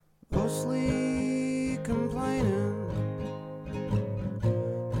mostly complaining.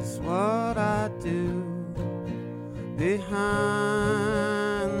 That's what I do behind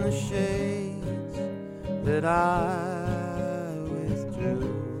the shades that I withdrew.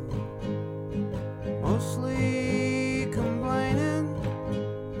 Mostly complaining.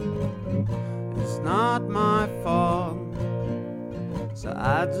 It's not my fault, so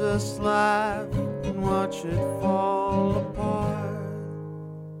I just laugh and watch it fall apart.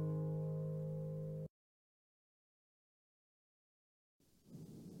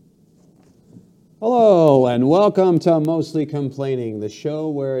 Hello and welcome to Mostly Complaining, the show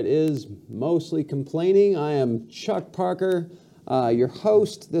where it is mostly complaining. I am Chuck Parker, your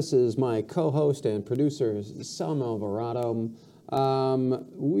host. This is my co-host and producer, Selma Alvarado.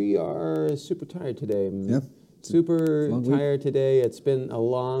 We are super tired today. Yep. Super tired today. It's been a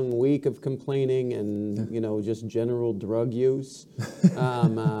long week of complaining and, just general drug use.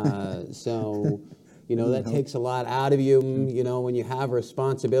 That takes a lot out of you, when you have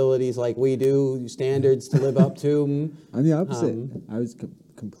responsibilities like we do, standards to live up to. I'm the opposite. I was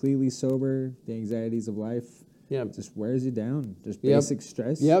completely sober. The anxieties of life just wears you down. Just basic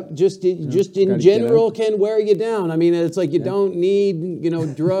stress. Yep, just in general can wear you down. I mean, it's like you don't need,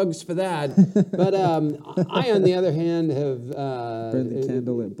 drugs for that. But I, on the other hand, have... burned the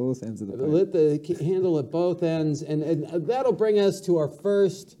candle at both ends of the pipe. Lit the candle at both ends. And that'll bring us to our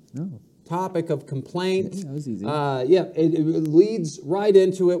first... topic of complaint. Yeah, that was easy. It leads right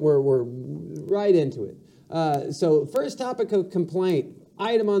into it. We're right into it. So first topic of complaint,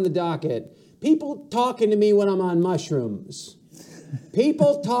 item on the docket. People talking to me when I'm on mushrooms.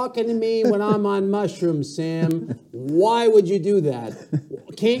 People talking to me when I'm on mushrooms, Sam. Why would you do that?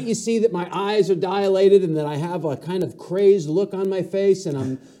 Can't you see that my eyes are dilated and that I have a kind of crazed look on my face and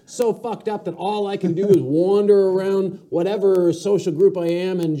I'm so fucked up that all I can do is wander around whatever social group I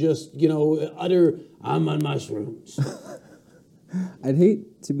am and just, utter, I'm on mushrooms. I'd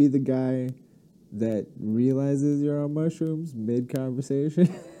hate to be the guy that realizes you're on mushrooms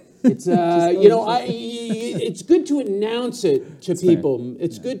mid-conversation. It's it's good to announce it to people.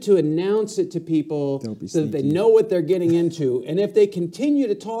 It's good to announce it to people so that they know what they're getting into. And if they continue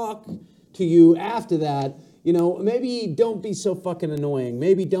to talk to you after that, maybe don't be so fucking annoying.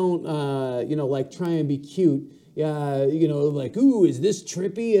 Maybe don't, try and be cute. Ooh, is this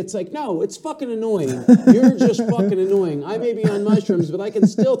trippy? It's like, no, it's fucking annoying. You're just fucking annoying. I may be on mushrooms, but I can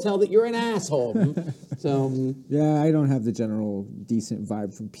still tell that you're an asshole. So yeah, I don't have the general decent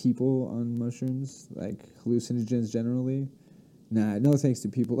vibe from people on mushrooms, like hallucinogens generally. Nah, no thanks to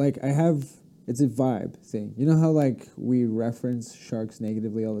people. Like it's a vibe thing. You know how we reference sharks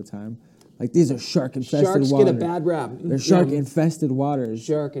negatively all the time? Like, these are shark-infested waters. Sharks get a bad rap. They're shark-infested waters.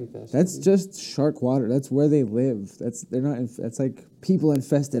 Shark-infested. That's just shark water. That's where they live. That's like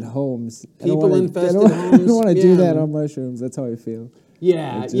people-infested homes. People-infested homes. I don't want to do that on mushrooms. That's how I feel.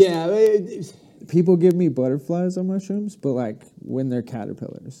 Yeah, People give me butterflies on mushrooms, but, when they're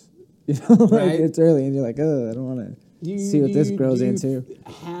caterpillars. Right. It's early, and you're like, oh, I don't want to see what this grows into.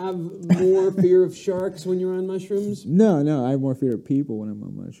 Have more fear of sharks when you're on mushrooms? No, I have more fear of people when I'm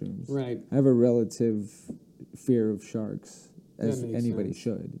on mushrooms. Right. I have a relative fear of sharks, as anybody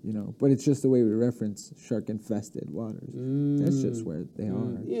should, But it's just the way we reference shark-infested waters. That's just where they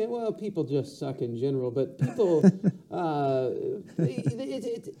are. Yeah, well, people just suck in general, but people,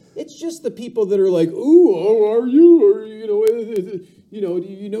 it's just the people that are like, ooh, how are you? Or, do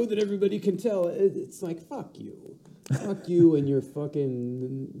you know that everybody can tell? It's like, fuck you. Fuck you and your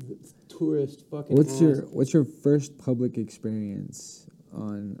fucking tourist fucking ass. What's your first public experience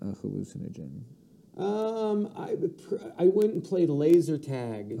on a hallucinogen? I went and played laser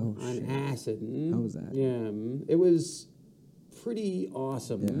tag on acid. How was that? Yeah, it was pretty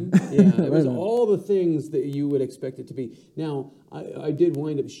awesome. Yeah, it was all the things that you would expect it to be. Now, I did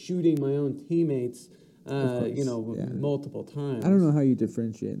wind up shooting my own teammates, multiple times. I don't know how you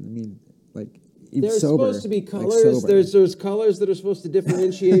differentiate. I mean, there's supposed to be colors. There's colors that are supposed to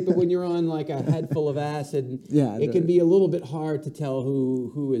differentiate, but when you're on a head full of acid, it can be a little bit hard to tell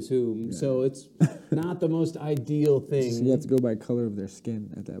who is who. Yeah. So it's not the most ideal thing. So you have to go by color of their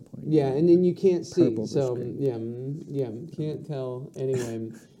skin at that point. Yeah, and then you can't see. So can't tell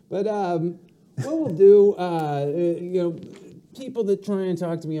anyway. But what we'll do, people that try and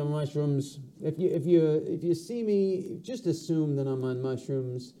talk to me on mushrooms, if you see me, just assume that I'm on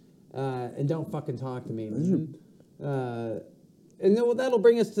mushrooms. And don't fucking talk to me. And then that'll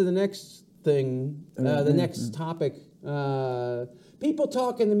bring us to the next thing, the next topic. People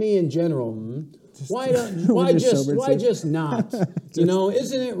talking to me in general. Why don't? When Why you're just? sober, Why too. just not? You know,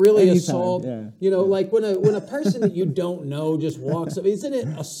 isn't it really anytime, assault? yeah. You know, like when a person that you don't know just walks up, isn't it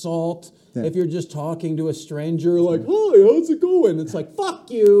assault? Yeah. If you're just talking to a stranger, like, "Hi, how's it going?" It's like, "Fuck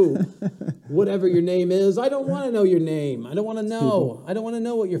you." Whatever your name is, I don't want to know your name. I don't want to know. I don't want to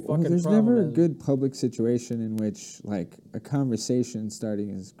know what your fucking There's problem never a is. good public situation in which like a conversation starting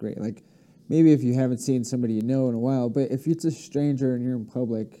is great. Like maybe if you haven't seen somebody you know in a while, but if it's a stranger and you're in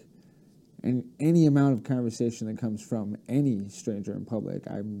public, and any amount of conversation that comes from any stranger in public,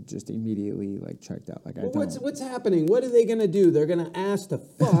 I'm just immediately like checked out. Like I Well, don't. what's happening? What are they gonna do? They're gonna ask to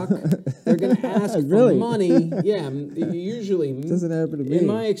fuck. They're gonna ask for Really? money. Yeah, usually. Doesn't happen to me. In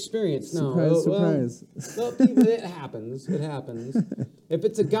my experience, no. Surprise, Well, surprise. well, people, it happens. It happens. If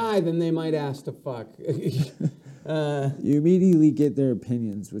it's a guy, then they might ask to fuck. You immediately get their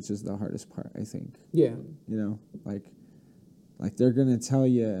opinions, which is the hardest part, I think. Yeah. You know, like they're gonna tell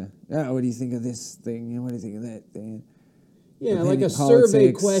you, oh, what do you think of this thing? And what do you think of that thing? Yeah, Opinion like a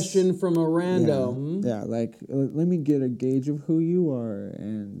survey politics. question from a rando. Yeah, like let me get a gauge of who you are,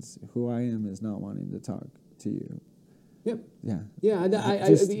 and who I am is not wanting to talk to you. Yep. Yeah. Yeah, I'm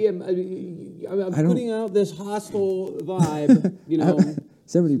don't- putting out this hostile vibe, you know.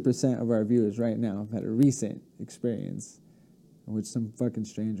 70% of our viewers right now have had a recent experience in which some fucking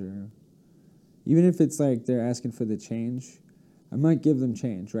stranger, even if it's like they're asking for the change, I might give them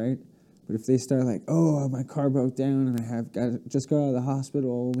change, right? But if they start like, oh, my car broke down and just got out of the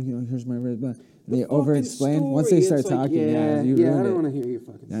hospital, you know, here's my red button. And they over-explain. Once they start talking, you I ruined don't it. want to hear your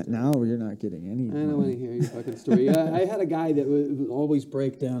fucking story. Now you're not getting any. I don't want to hear your fucking story. I had a guy that would always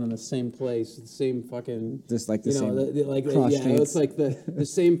break down in the same place, the same fucking, Just like the you know, same cross yeah, streets. it's like the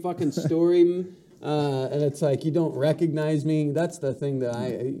same fucking story. And it's like, you don't recognize me. That's the thing that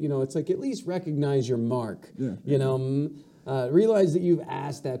it's like, at least recognize your mark. Yeah. You know, realize that you've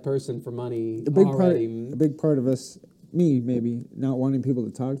asked that person for money A big already. part of us, me maybe, not wanting people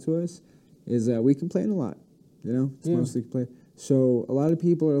to talk to us, is we complain a lot. You know, it's mostly complain. So a lot of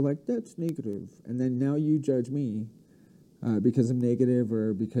people are like, that's negative, and then now you judge me because I'm negative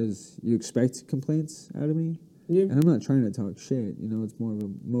or because you expect complaints out of me. Yeah. And I'm not trying to talk shit. You know, it's more of a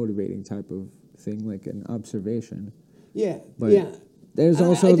motivating type of thing, like an observation. Yeah, But yeah. there's I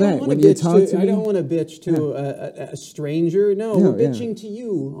also don't that wanna when you bitch talk to I me, don't want to bitch to a stranger. No, No, we're yeah. bitching to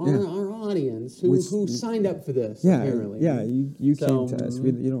you, our audience, Which- who signed up for this. yeah, apparently. yeah, you So, came to us.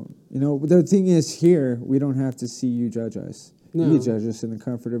 You don't, you know. The thing is, here we don't have to see you judge us. No. You judge us in the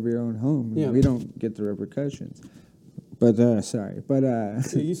comfort of your own home. And Yeah. we don't get the repercussions. But sorry, but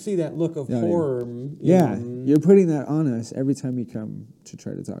So you see that look of Yeah, yeah. horror. yeah, know, you're putting that on us every time you come to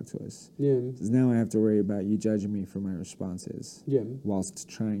try to talk to us. yeah, 'Cause now I have to worry about you judging me for my responses, yeah. whilst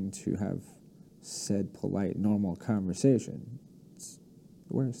trying to have said polite, normal conversation. It's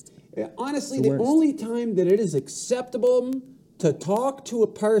the worst. Honestly, It's the the worst. only time that it is acceptable to talk to a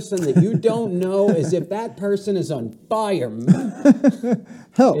person that you don't know is if that person is on fire.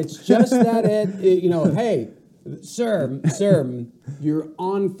 Help! It's just that hey, sir, you're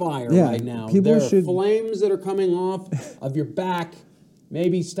on fire Yeah, right now. people There are should- flames that are coming off of your back.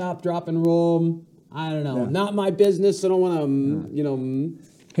 Maybe stop, drop, and roll. I don't know. Yeah. Not my business. I don't want to,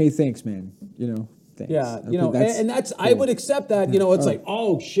 Hey, thanks, man. You know, thanks. yeah, Okay, that's I would accept that. You know, it's Oh. like,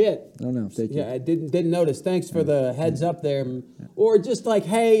 oh shit. No, thank you. Yeah, I didn't notice. Thanks for the heads up there. Or just like,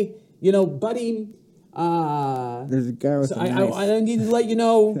 hey, buddy. There's a guy with So a knife. I need to let you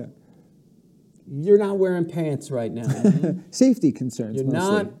know you're not wearing pants right now. Safety concerns. You're mostly.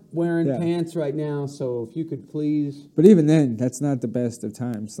 not wearing Yeah. pants right now. So if you could please. But even then, that's not the best of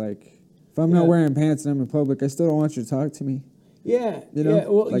times. Like, if I'm not Yeah. wearing pants and I'm in public, I still don't want you to talk to me. Yeah, You know, yeah.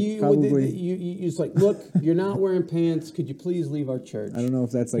 Well, like you probably- just like, look, you're not wearing pants. Could you please leave our church? I don't know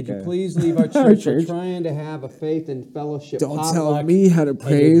if that's like Could you a. please leave our church? We're church. trying to have a faith and fellowship. Don't potluck, tell me how to and your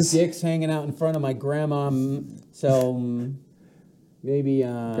praise. dick's hanging out in front of my grandma. So maybe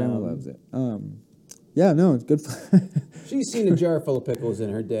Grandma loves it. Yeah, no, it's good. she's seen a jar full of pickles in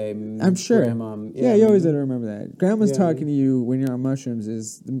her day. I'm sure. Grandma. Yeah, you always got to remember that. Grandma's Yeah. talking to you when you're on mushrooms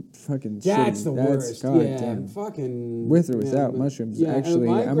is the fucking. That's shitty. the worst. God Yeah, damn. fucking. With or without mushrooms, Yeah, actually,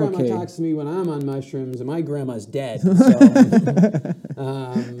 my I'm grandma okay. talks to me when I'm on mushrooms, and my grandma's dead. So,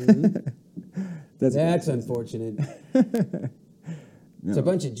 That's that's unfortunate. It's a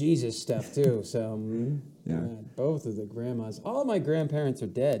bunch of Jesus stuff too. So, Yeah. both of the grandmas, all my grandparents are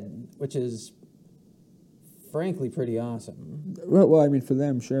dead, which is frankly pretty awesome. Well, I mean, for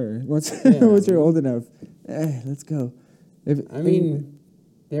them, sure. Once Yeah. once you're old enough, let's go. I mean,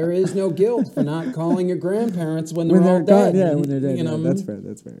 there is no guilt for not calling your grandparents when they're when all they're gone, dead. yeah, when they're dead. You Yeah, know, that's fair.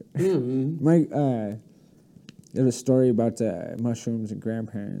 That's fair. yeah, My There was a story about mushrooms and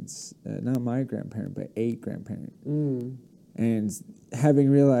grandparents. Not my grandparent, but a grandparent. And having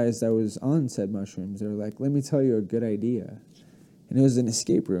realized I was on said mushrooms, they were like, "Let me tell you a good idea." And it was an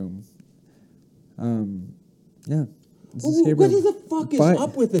escape room. Yeah. What the fuck is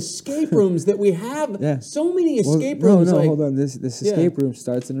up with escape rooms that we have? Yeah. So many escape rooms. No, like, hold on. This escape room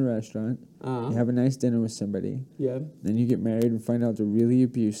starts in a restaurant. Uh-huh. You have a nice dinner with somebody. Yeah. Then you get married and find out they're really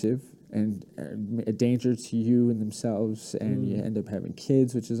abusive and a danger to you and themselves, and you end up having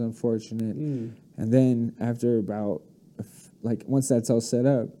kids, which is unfortunate. And then after about, once that's all set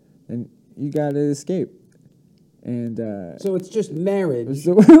up, then you got to escape. And so it's just marriage.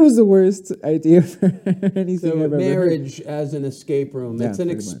 It was the worst idea for anything So I've ever marriage heard. as an escape room. Yeah, It's an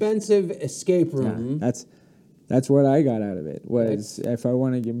pretty much. expensive escape room. Yeah, that's what I got out of it. Was if I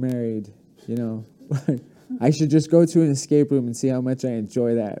want to get married, I should just go to an escape room and see how much I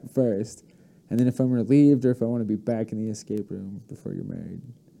enjoy that first, and then if I'm relieved or if I want to be back in the escape room before you're married.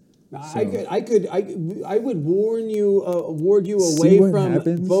 I would award you See away what from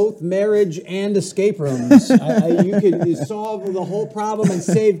happens? both marriage and escape rooms. You could solve the whole problem and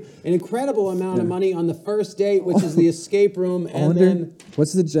save an incredible amount of money on the first date, which is the escape room, I and wonder, then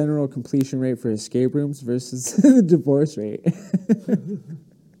what's the general completion rate for escape rooms versus the divorce rate?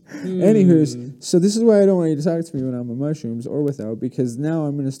 Anywho's, so this is why I don't want you to talk to me when I'm on mushrooms or without, because now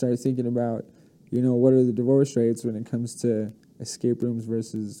I'm going to start thinking about, what are the divorce rates when it comes to escape rooms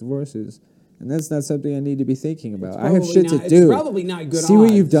versus divorces, and that's not something I need to be thinking about. I have shit to do. It's probably not good. See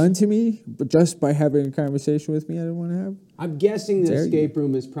what you've done to me, but just by having a conversation with me, I didn't want to have. I'm guessing the Dare escape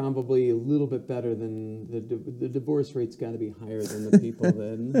room is probably a little bit better than the divorce rate's got to be higher than the people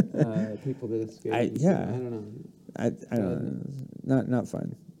people that escape. I don't know. I don't know. Not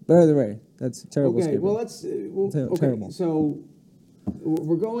fun. But either way, that's a terrible. Okay, escape well room. okay. Terrible. So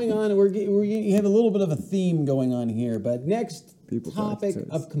we're going on. We have a little bit of a theme going on here, but next topic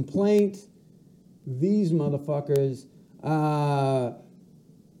of complaint. These motherfuckers.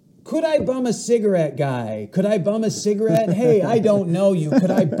 Could I bum a cigarette, guy? Could I bum a cigarette? Hey, I don't know you.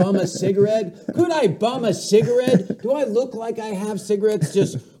 Could I bum a cigarette? Could I bum a cigarette? Do I look like I have cigarettes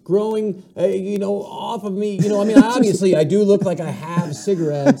just growing, off of me? Obviously, I do look like I have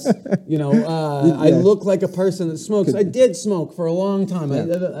cigarettes. I look like a person that smokes. I did smoke for a long time. Yeah.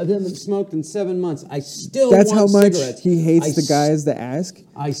 I haven't smoked in 7 months. I still That's want how much cigarettes. he hates the guys that ask.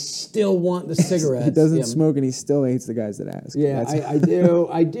 I still want the cigarettes. He doesn't smoke, and he still hates the guys that ask. Yeah,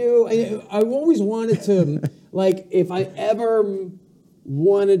 I do. I've always wanted to, if I ever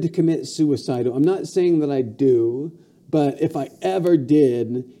wanted to commit suicide, I'm not saying that I do, but if I ever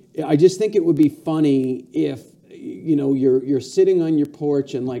did, I just think it would be funny if, you're sitting on your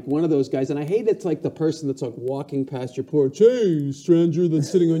porch and one of those guys, and I hate it's the person that's walking past your porch, hey, stranger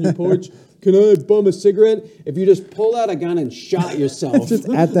that's sitting on your porch, can I bum a cigarette? If you just pulled out a gun and shot yourself. Just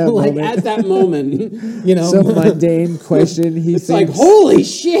at that moment. At that moment, Some mundane question he it's thinks. Holy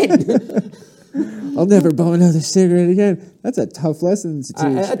shit! I'll never bum another cigarette again. That's a tough lesson to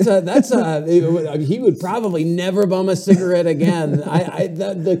teach. He would probably never bum a cigarette again.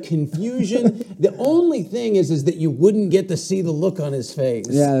 The confusion. The only thing is that you wouldn't get to see the look on his face.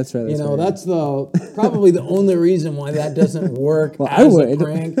 Yeah, that's right. That's probably the only reason why that doesn't work Well, as I would. a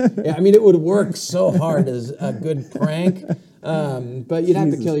prank. Yeah, it would work so hard as a good prank, but you'd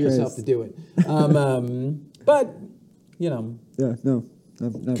have to kill yourself to do it. But Yeah, no.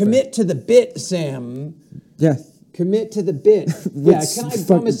 Not commit to the bit, Sam. Yeah. Commit to the bit. Yeah, can I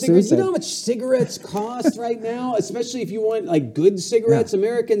bum a cigarette? Suicide. You know how much cigarettes cost right now? Especially if you want good cigarettes,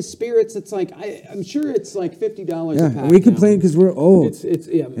 American Spirits. It's I'm sure it's $50 a pack. We complain because we're old. It's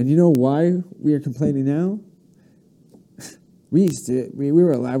And you know why we are complaining now? We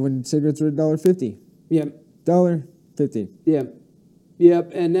were alive when cigarettes were $1.50. Yeah. $1.50. Yeah.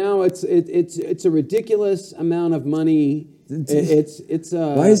 Yep. And now it's a ridiculous amount of money.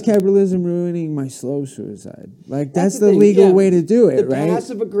 Why is capitalism ruining my slow suicide? That's the thing, legal way to do it, the right?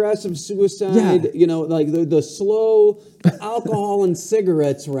 Passive aggressive suicide, the slow alcohol and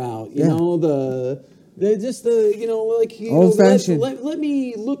cigarettes route, Old fashioned. Let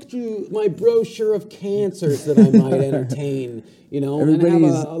me look through my brochure of cancers that I might entertain, and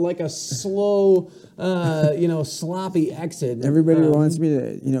have a slow, sloppy exit. Everybody wants me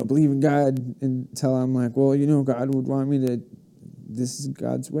to, believe in God until I'm God would want me to. This is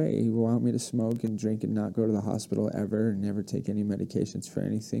God's way. He will want me to smoke and drink and not go to the hospital ever and never take any medications for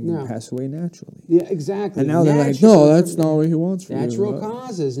anything and pass away naturally. Yeah, exactly. And now they're like, no, that's not what He wants for natural you.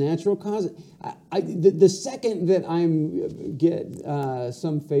 Natural causes. The second that I'm get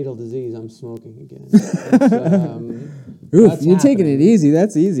some fatal disease, I'm smoking again. Oof, you're taking it easy.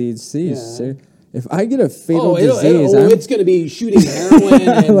 That's easy. If I get a fatal It'll- disease, it's going to be shooting heroin.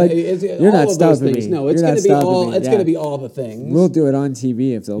 And Like, you're you're not all of those stopping things. me. No, it's You're going not to be all. stopping me. It's going to be all the things. we'll do it on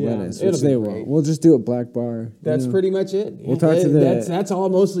TV if they'll let Yeah, us, it'll which be they great. won't. We'll just do it black bar. That's pretty much it. We'll talk to the- That's all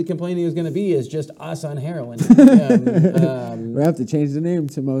mostly complaining is going to be is just us on heroin. We have to change the name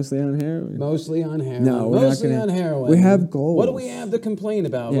to Mostly on Heroin. Mostly on heroin. No, we're not mostly gonna- on heroin. we have goals. What do we have to complain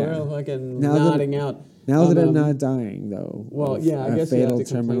about? Yeah. We're fucking Now that- nodding out. Now that I'm not dying, though. Well, of yeah, I a guess you have fatal to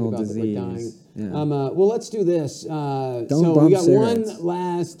complain terminal about that we're dying. disease. Yeah. Well, let's do this. So bump we got cigarettes. one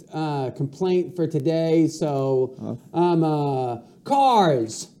last complaint for today. So,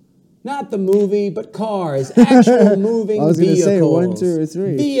 cars. Not the movie, but cars. Actual moving I was gonna vehicles. say 1, 2, or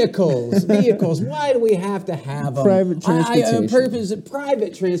 3. Vehicles. Why do we have to have them? Private transportation.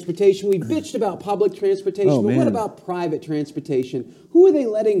 Private transportation. We bitched about public transportation, Oh, but what man. about private transportation? Who are they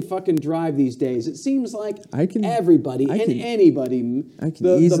letting fucking drive these days? It seems like everybody and anybody. I can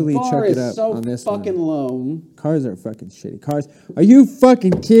easily the bar chuck it is up so on this fucking one. low. Cars are fucking shitty. Cars. Are you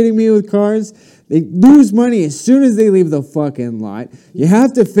fucking kidding me with cars? They lose money as soon as they leave the fucking lot. You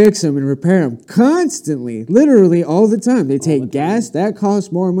have to fix them and repair them constantly, literally all the time. They take gas. That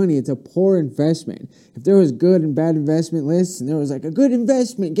costs more money. It's a poor investment. If there was good and bad investment lists and there was like a good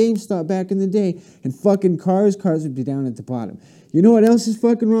investment, GameStop back in the day, and fucking cars would be down at the bottom. You know what else is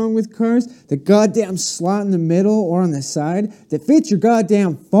fucking wrong with cars? The goddamn slot in the middle or on the side that fits your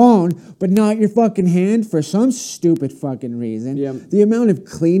goddamn phone, but not your fucking hand for some stupid fucking reason. Yeah. The amount of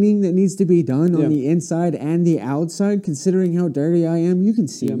cleaning that needs to be done on the inside and the outside, considering how dirty I am, you can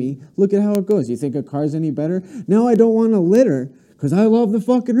see me. Look at how it goes. You think a car's any better? Now I don't want to litter. Because I love the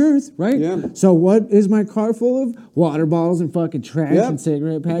fucking earth, right? Yeah. So what is my car full of? Water bottles and fucking trash Yep. and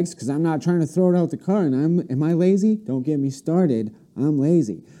cigarette packs because I'm not trying to throw it out the car. And am I lazy? Don't get me started. I'm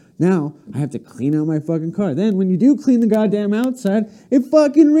lazy. Now, I have to clean out my fucking car. Then when you do clean the goddamn outside, it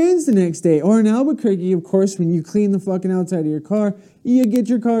fucking rains the next day. Or in Albuquerque, of course, when you clean the fucking outside of your car, you get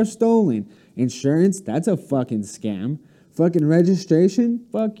your car stolen. Insurance, that's a fucking scam. Fucking registration,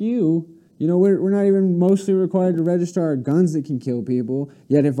 fuck you. You know, we're not even mostly required to register our guns that can kill people.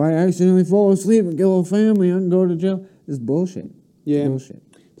 Yet if I accidentally fall asleep and kill a family, I can go to jail. It's bullshit. Yeah. Bullshit.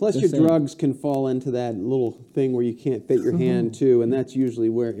 Plus, Just your saying. drugs can fall into that little thing where you can't fit your hand too, and that's usually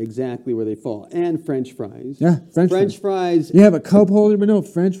exactly where they fall. And French fries. Yeah, French fries. You have a cup holder, but no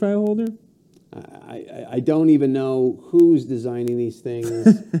French fry holder? I don't even know who's designing these things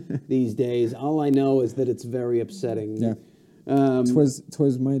these days. All I know is that it's very upsetting. Yeah.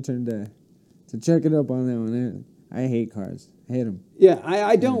 Twas my turn to check it up on that one. I hate cars. I hate them. Yeah,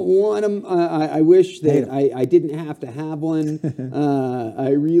 I don't want them. I wish that 'em. I didn't have to have one.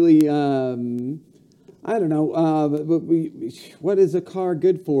 I really, I don't know. But what is a car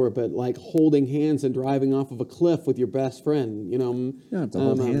good for? But like holding hands and driving off of a cliff with your best friend, you know. You don't have to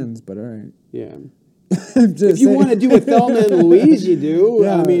hold hands, but all right. Yeah. I'm just If you saying. want to do what Thelma and Louise, you do.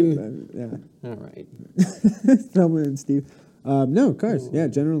 Yeah, I mean, yeah. all right. Thelma and Steve. No, cars. Yeah,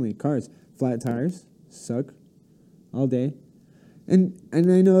 generally cars. Flat tires suck all day. And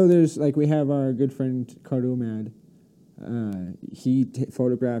I know there's like we have our good friend Cardo Mad. He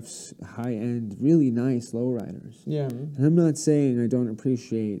photographs high-end, really nice lowriders. Yeah. And I'm not saying I don't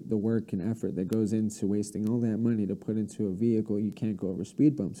appreciate the work and effort that goes into wasting all that money to put into a vehicle you can't go over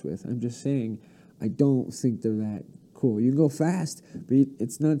speed bumps with. I'm just saying I don't think they're that cool. You can go fast, but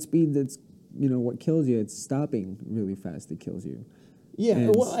it's not speed that's, what kills you. It's stopping really fast that kills you. Yeah,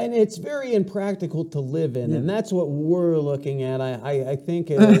 And- and it's very impractical to live in, and that's what we're looking at. I think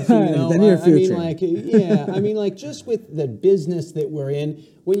is, The near future. I mean, like just with the business that we're in,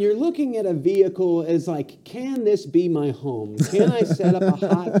 when you're looking at a vehicle, it's like, can this be my home? Can I set up a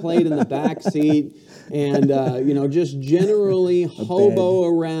hot plate in the back seat and just generally hobo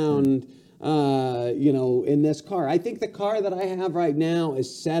around? In this car. I think the car that I have right now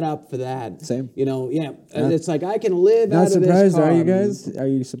is set up for that. Same. It's like I can live Not out of this surprised, car. are you guys? Are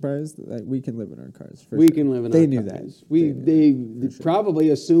you surprised that we can live in our cars? For We sure. can live in They our knew cars. that. They probably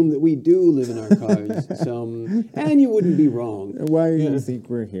assume that we do live in our cars. And you wouldn't be wrong. Why do you think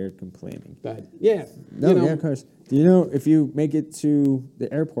we're here complaining? But yeah, No, cars. Do you know if you make it to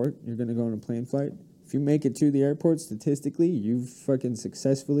the airport, you're going to go on a plane flight? If you make it to the airport, statistically, you've fucking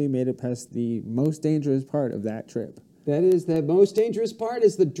successfully made it past the most dangerous part of that trip. that is the most dangerous part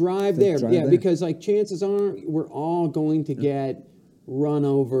is the drive there. drive Yeah, there. because like chances are we're all going to get run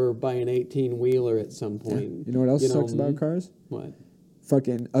over by an 18-wheeler at some point. You know what else sucks about cars? What?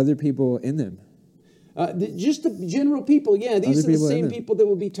 Fucking other people in them. Just the general people, yeah. These Other are the people same in it. people that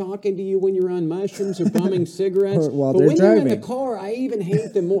will be talking to you when you're on mushrooms or bumming cigarettes. Or while but they're when you're in driving. the car, I even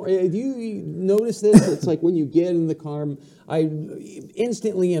hate them more. Do you notice this? It's like when you get in the car, I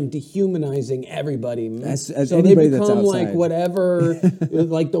instantly am dehumanizing everybody. As so they anybody that's become like outside. whatever,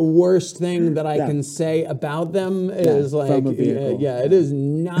 like the worst thing that I Yeah. can say about them is like, from a vehicle. it is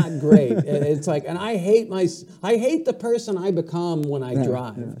not great. It's like, and I hate the person I become when I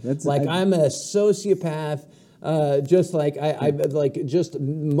drive. I'm a sociopath, just like I like just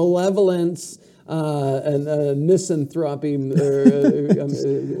malevolence and misanthropy,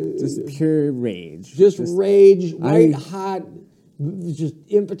 Just pure rage. just rage, white hot, just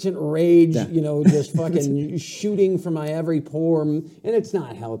impotent rage. Yeah. Just fucking shooting from my every pore, and it's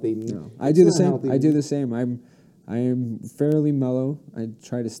not healthy. No, I do the same. I am fairly mellow. I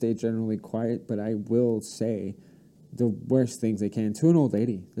try to stay generally quiet, but I will say the worst things I can to an old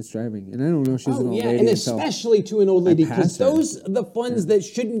lady that's driving, and I don't know if she's an old lady. And especially to an old lady, because those are the ones that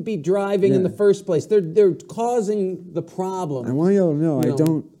shouldn't be driving in the first place. They're causing the problem. I want y'all to know,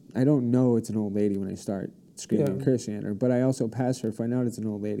 I don't know it's an old lady when I start screaming and cursing at her, but I also pass her, find out it's an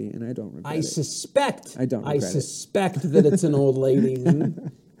old lady, and I don't regret it. I suspect that it's an old lady,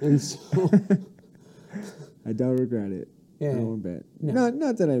 and so I don't regret it. Yeah. Not one bit. No.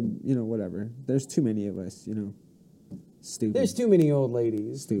 Not that I, whatever. There's too many of us, Stupid. There's too many old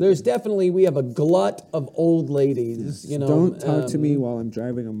ladies. Stupid. There's definitely, we have a glut of old ladies. Yes. Don't talk to me while I'm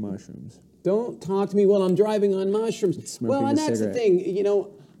driving on mushrooms. Don't talk to me while I'm driving on mushrooms. Smoking and a that's cigarette. the thing.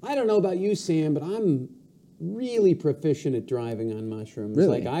 I don't know about you, Sam, but I'm really proficient at driving on mushrooms.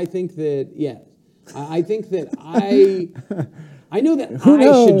 Really? Like, I think that, I think that I know that Who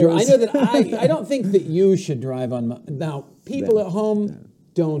should drive. I knows? know that I don't think that you should drive on now. People at home,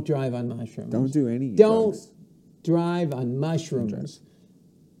 don't drive on mushrooms. Don't do any Don't drugs. drive on mushrooms.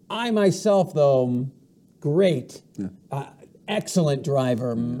 I myself, though, great, excellent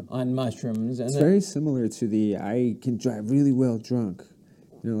driver on mushrooms. And It's very similar to I can drive really well drunk.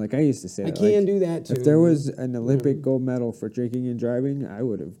 Like I used to say. I can do that too. If there was an Olympic gold medal for drinking and driving, I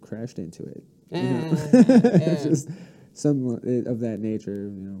would have crashed into it. It's just some of that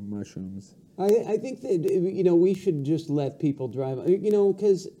nature, mushrooms. I think that we should just let people drive.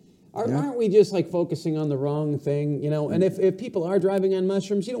 Because aren't we just like focusing on the wrong thing? And if people are driving on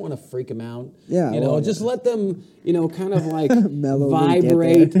mushrooms, you don't want to freak them out. Yeah, just let them kind of like Mellowly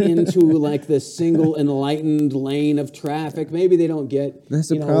vibrate into like this single enlightened lane of traffic. Maybe they don't get That's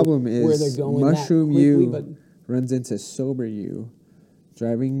the problem is where they're going mushroom that quickly, you but runs into sober you.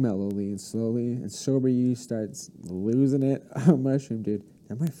 Driving mellowly and slowly, and sober you starts losing it on mushroom, dude.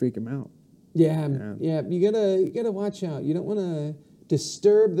 That might freak him out. Yeah. You gotta watch out. You don't want to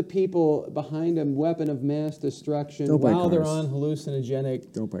disturb the people behind a weapon of mass destruction while they're on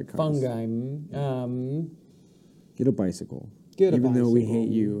hallucinogenic fungi. Get a bicycle. Even though we hate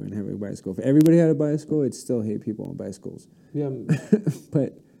you and have a bicycle. If everybody had a bicycle, it'd still hate people on bicycles. Yeah.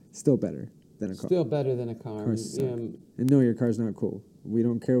 But still better than a car. Still better than a car. And no, your car's not cool. We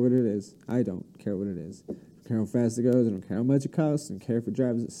don't care what it is. I don't care what it is. I don't care how fast it goes. I don't care how much it costs. I don't care if it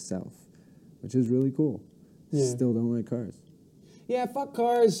drives itself, which is really cool. Yeah. Still don't like cars. Yeah, fuck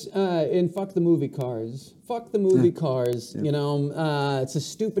cars and fuck the movie Cars. Fuck the movie Cars. Yeah. It's a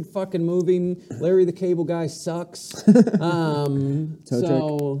stupid fucking movie. Larry the Cable Guy sucks. Toe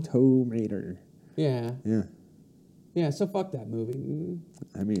Raider. Yeah. Yeah. Yeah, so fuck that movie.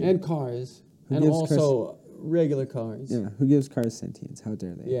 I mean, and Cars. And gives also regular cars. Yeah, who gives cars sentience? How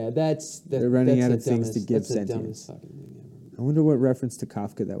dare they? Yeah, they're running out of things to give that's the sentience. dumbest fucking thing ever. I wonder what reference to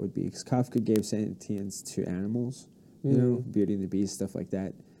Kafka that would be, because Kafka gave sentience to animals, Beauty and the Beast, stuff like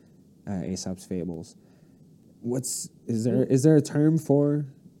that, Aesop's Fables. Is there a term for?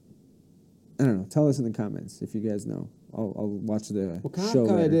 I don't know. Tell us in the comments if you guys know. I'll watch the show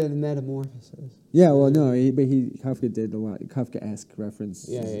later. Kafka did a Metamorphosis. Yeah, well, no, Kafka did a lot Kafka-esque references,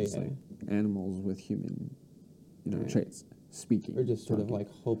 Yeah. animals with human, traits, speaking, or just sort talking. of like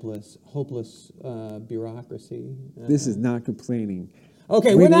hopeless bureaucracy. This is not complaining.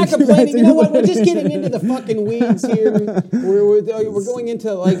 Okay, we're not complaining. You know what? We're just getting into the fucking weeds here. We're going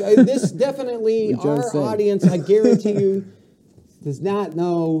into like this. Definitely, our audience, I guarantee you, does not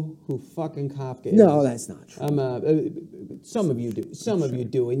know who fucking Kafka is. No, that's not true. Some of you do. Some of you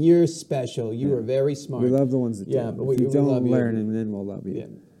do, and you're special. You are very smart. We love the ones that do. Yeah, but if you we don't love learn, you. and then we'll love you. Yeah.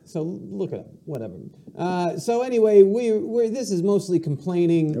 So look it up, whatever. So anyway, this is mostly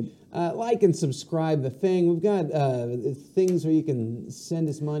complaining. Yep. Like and subscribe the thing. We've got things where you can send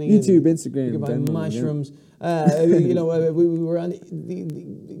us money. YouTube, Instagram, you can buy Venmo, mushrooms. We were on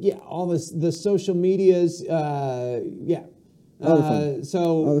all the social medias. All the fun. So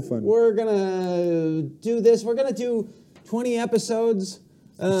All the fun. we're gonna do this. We're gonna do 20 episodes.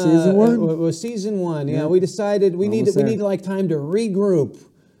 Season one? Was season one. Yeah, Yeah. we decided we Almost there. need like time to regroup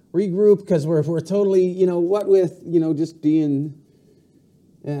because we're totally, what with just being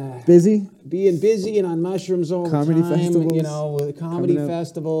Busy? being busy and on mushrooms all Comedy the time, festivals with comedy coming up.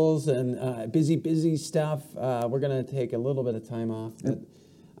 festivals and busy stuff. We're gonna take a little bit of time off, but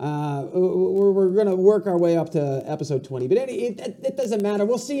we're gonna work our way up to episode 20. But it doesn't matter.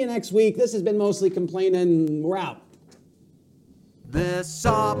 We'll see you next week. This has been Mostly Complaining. We're out. This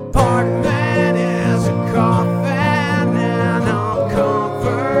apartment is a coffin, and I'm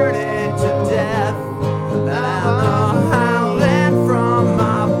comforted to death. And the howling from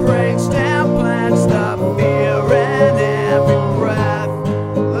my brainstem plants the fear in every breath.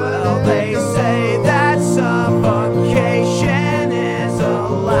 Well, they say that suffocation is a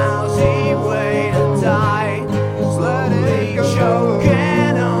lousy way to die. Slowly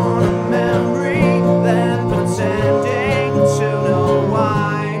choking on a memory, then pretending to know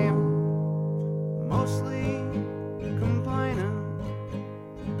why. Mostly complaining,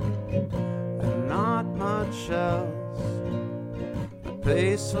 and not much else. I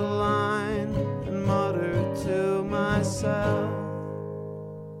pace a line and mutter to myself.